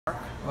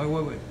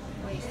wait.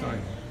 Sorry.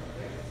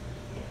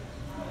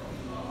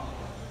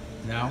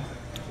 Now?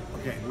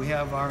 Okay, we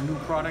have our new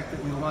product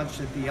that we launched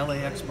at the LA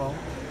Expo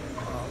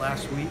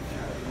last week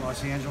in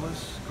Los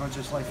Angeles,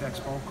 Conscious Life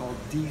Expo, called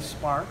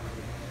DESpark.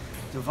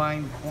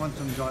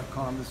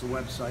 DivineQuantum.com is the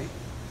website.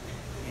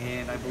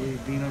 And I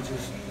believe Bina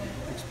just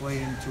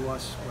explained to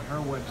us what her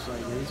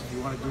website is. If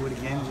you want to do it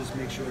again, just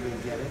make sure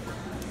they get it.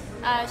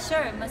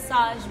 Sure,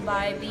 massage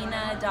by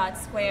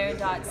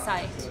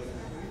bina.square.site.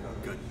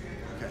 Good.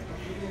 Okay.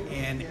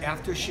 And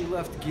after she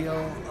left,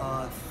 Gail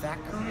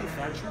Thackeray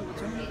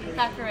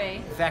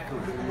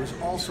was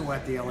also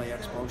at the LA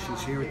Expo.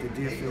 She's here at the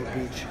Deerfield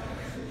Beach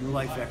New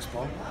Life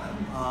Expo.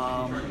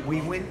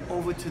 We went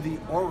over to the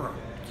Aura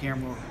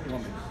camera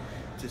woman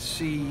to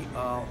see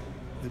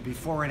the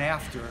before and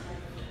after,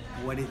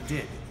 what it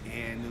did.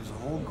 And there's a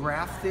whole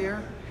graph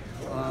there.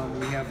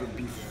 We have a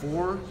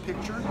before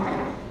picture,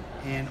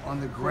 and on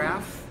the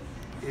graph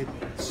it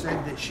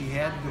said that she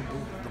had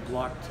the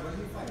blocked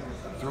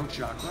throat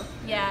chakra.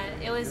 Yeah,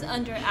 it was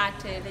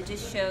underactive. It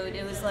just showed.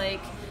 It was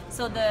like,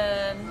 so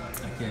the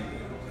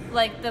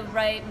like the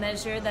right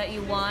measure that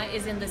you want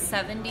is in the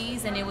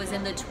 70s, and it was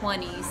in the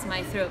 20s,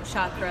 my throat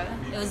chakra.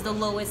 It was the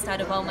lowest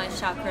out of all my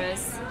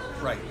chakras.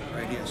 Right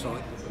here.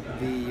 So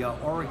the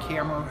Aura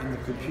camera and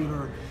the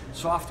computer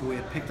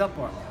software picked up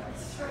on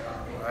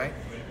that, right?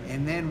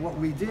 And then what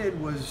we did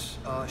was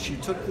she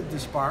took the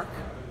DESpark,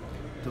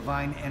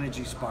 Divine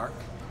Energy Spark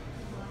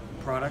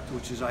product,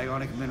 which is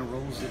ionic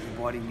minerals that your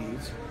body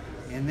needs.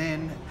 And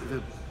then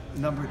the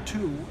number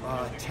 2,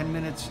 10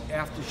 minutes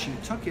after she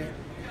took it,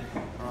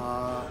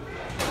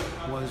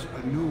 was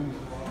a new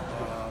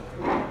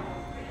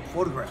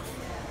photograph.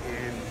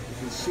 And you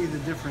can see the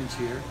difference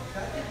here.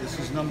 This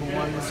is number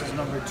 1, this is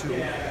number 2.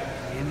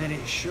 And then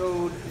it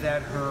showed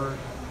that her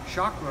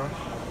chakra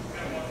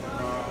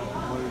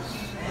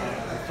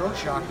the throat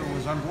chakra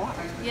was unblocked.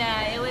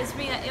 Yeah, it was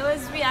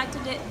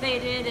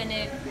reactivated, and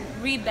it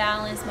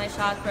rebalanced my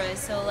chakras.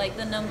 So like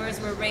the numbers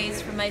were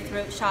raised for my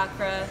throat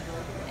chakra,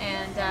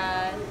 and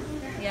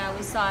yeah,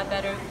 we saw a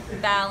better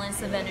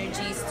balance of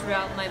energies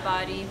throughout my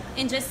body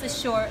in just a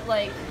short,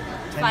 like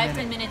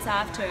 5-10 minutes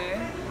after.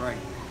 Right.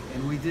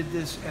 And we did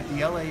this at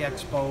the LA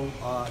Expo,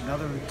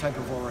 another type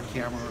of Aura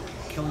camera,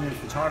 Killing It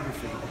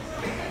Photography.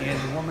 And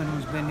the woman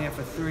who's been there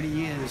for 30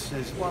 years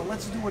says, well,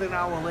 let's do it an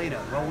hour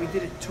later. Well, we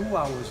did it 2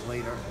 hours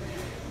later,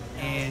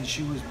 and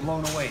she was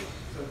blown away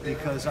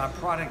because our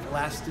product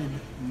lasted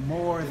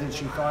more than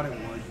she thought it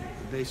would,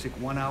 the basic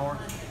 1 hour.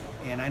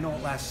 And I know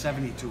it lasts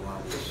 72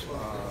 hours.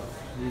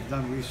 We've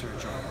done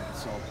research on that.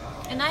 So.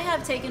 And I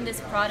have taken this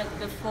product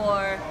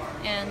before,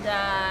 and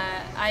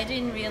I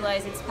didn't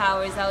realize its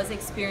powers. I was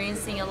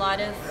experiencing a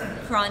lot of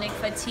chronic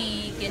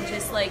fatigue and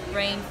just like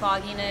brain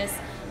fogginess.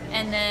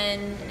 And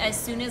then as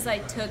soon as I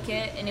took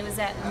it, and it was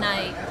at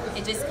night,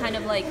 it just kind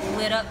of like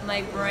lit up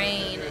my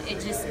brain.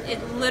 It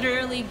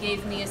literally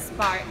gave me a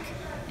spark.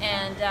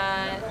 And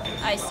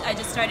I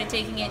just started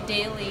taking it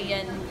daily,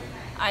 and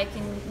I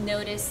can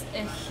notice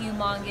a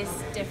humongous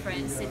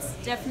difference. It's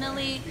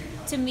definitely,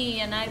 to me,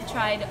 and I've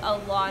tried a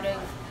lot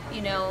of,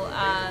 you know,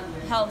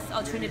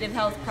 alternative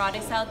health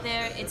products out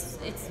there. It's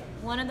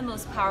one of the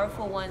most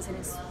powerful ones, and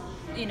it's,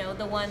 you know,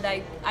 the one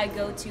that I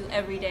go to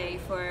every day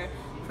for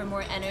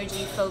more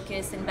energy,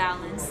 focus, and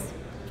balance.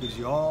 Gives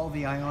you all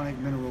the ionic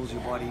minerals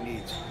your body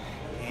needs.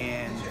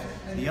 And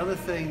the other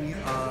thing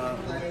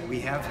we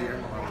have here,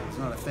 well, it's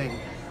not a thing,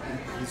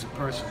 he's a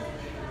person,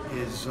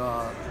 is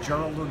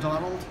Gerald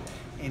O'Donnell,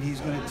 and he's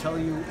going to tell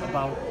you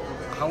about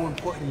how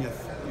important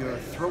your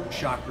throat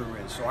chakra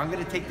is. So I'm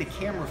going to take the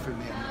camera from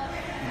him,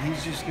 and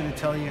he's just going to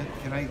tell you,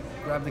 can I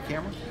grab the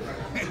camera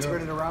and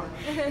turn it around?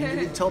 And you're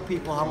going to tell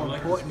people how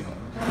important.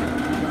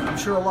 I'm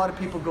sure a lot of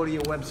people go to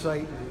your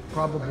website,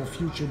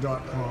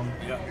 probablefuture.com,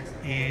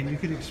 and you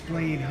can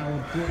explain how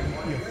important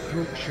your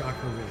throat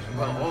chakra is.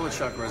 Well, all the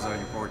chakras are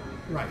important.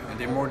 Right. And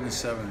they're more than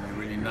 7, they're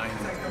really 9,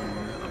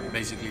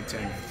 basically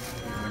 10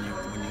 when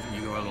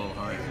you go a little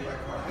higher.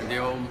 And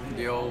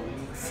they're all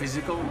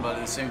physical, but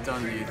at the same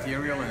time they're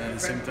ethereal, and at the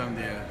same time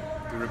they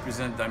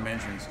represent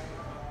dimensions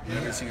in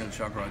every single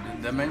chakra.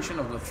 The dimension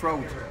of the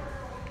throat,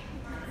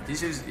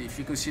 this is, if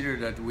you consider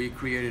that we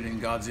created in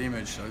God's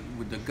image, so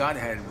with the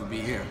Godhead would be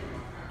here.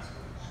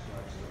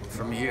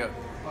 From here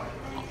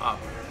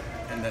up,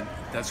 and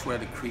that's where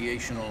the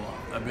creational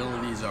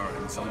abilities are.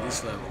 And so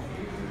this level,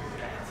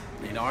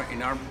 in our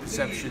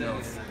perception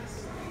of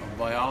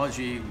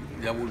biology,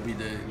 that would be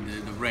the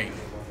brain.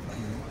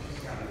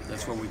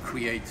 That's where we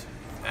create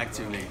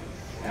actively.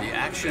 The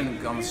action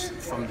comes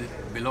from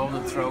below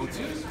the throat,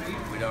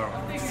 with our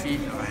feet,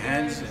 our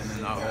hands, and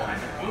then our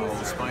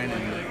whole spine,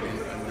 and the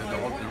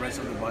rest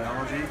of the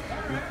biology.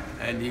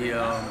 And you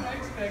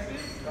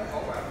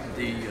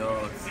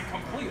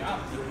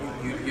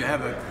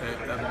have a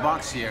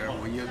box here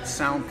where your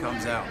sound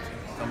comes out,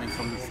 coming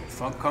from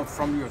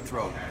your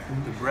throat.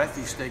 The breath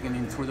is taken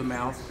in through the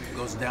mouth,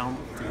 goes down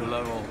to the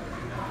level,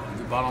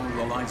 the bottom of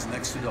the lungs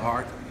next to the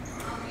heart,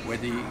 where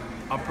the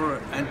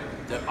upper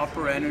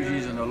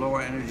energies and the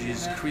lower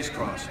energies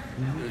crisscross.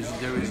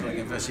 There is like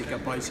a vesica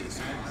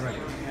piscis. Right.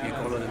 You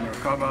call it a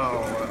Merkaba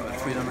or a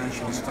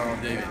three-dimensional Star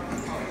of David.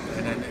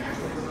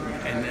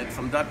 And then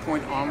from that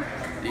point on,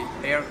 the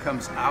air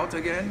comes out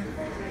again,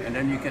 and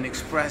then you can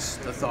express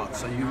the thought.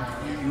 So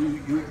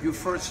you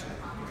first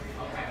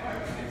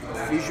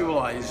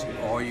visualize,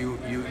 or you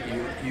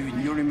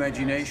in your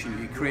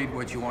imagination, you create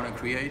what you want to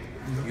create.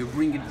 You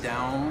bring it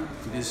down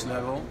to this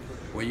level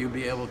where you'll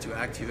be able to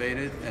activate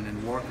it and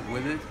then work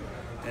with it,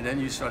 and then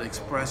you start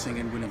expressing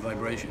it with a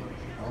vibration,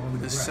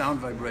 with a sound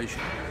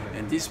vibration.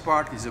 And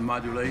DESpark is a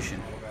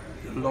modulation,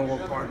 the lower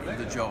part of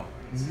the jaw.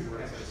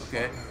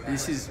 Okay,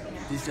 this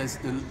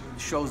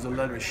shows the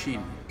letter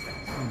Shin,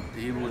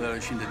 the Hebrew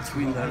letter Shin, the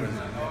three letters,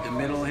 the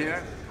middle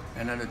here,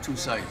 and then the two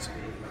sides,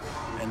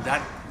 and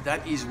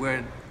that is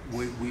where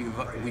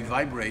we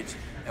vibrate,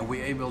 and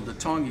we're able. The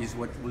tongue is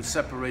what will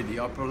separate the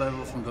upper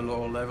level from the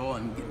lower level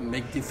and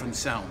make different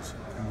sounds.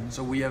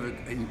 So we have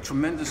a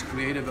tremendous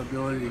creative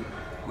ability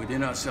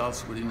within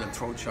ourselves, within the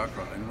throat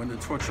chakra, and when the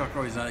throat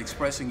chakra is not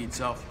expressing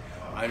itself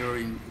either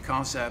in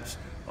concepts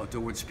or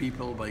towards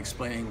people by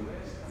explaining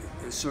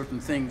certain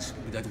things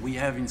that we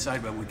have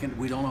inside, but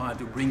we don't know how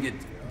to bring it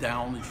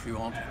down, if you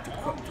want, to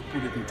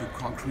put it into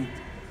concrete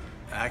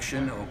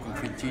action or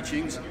concrete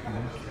teachings.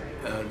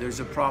 There's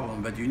a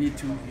problem, but you need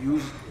to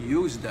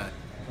use that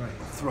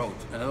throat,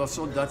 and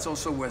also that's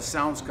also where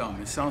sounds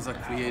come. It sounds are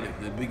creative.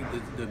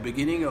 The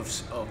beginning of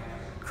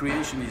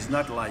creation is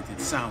not light;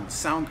 it's sound.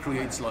 Sound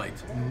creates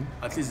light,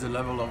 at least the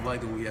level of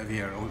light that we have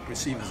here, or we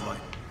perceive as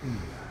light.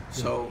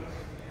 So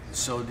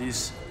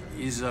this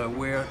is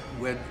where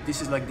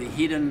this is like the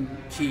hidden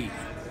key,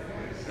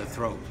 the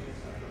throat,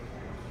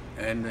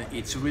 and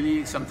it's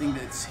really something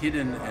that's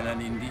hidden. And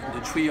then in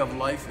the tree of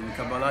life in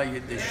Kabbalah,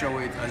 they show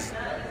it as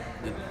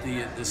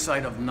the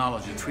site of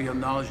knowledge, the tree of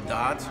knowledge,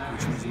 Da'at,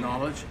 which means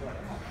knowledge.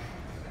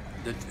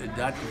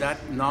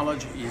 That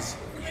knowledge is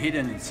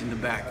hidden; it's in the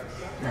back.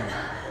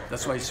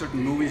 That's why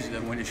certain movies,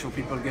 when they show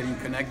people getting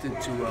connected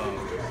to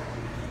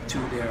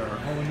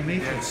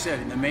their set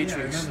in the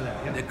Matrix,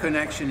 the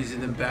connection is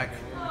in the back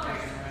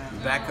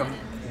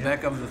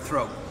of the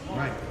throat.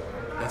 Right.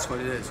 That's what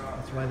it is.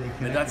 That's why they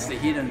connect. And that's the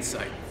hidden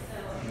side.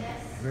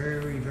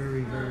 Very,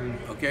 very, very.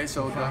 Okay,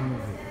 so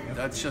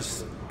that's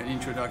just an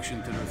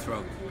introduction to the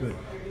throat. Good.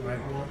 All right.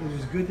 Well, it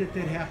was good that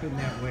happened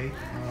that way.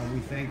 We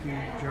thank you,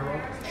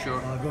 Gerald.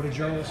 Sure. Go to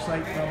Gerald's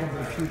site,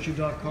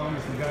 probablyfuture.com,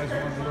 if you guys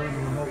want to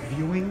learn remote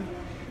viewing.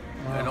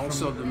 And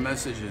also the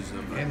messages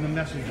of it. And the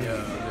messages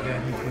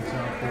that he puts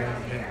out there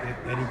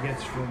that he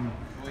gets from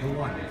the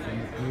one, from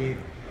the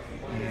creator.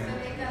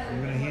 And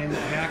we're going to hand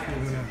it back.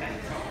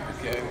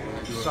 We're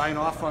going to sign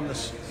off on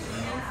this,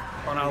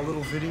 on our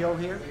little video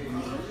here.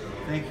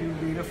 Thank you,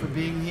 Bina, for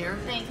being here.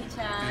 Thank you,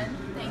 Chad.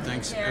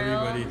 Thanks,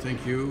 Carol. everybody.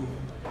 Thank you.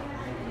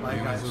 Bye,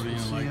 guys. We'll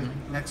see you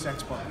next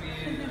Expo.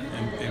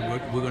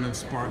 And we're going to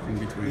spark in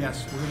between.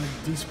 Yes, we're going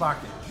to DESpark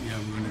it. Yeah,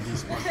 we're going to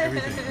DESpark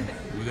everything.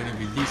 We're going to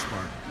be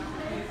DESpark.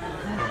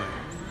 All right.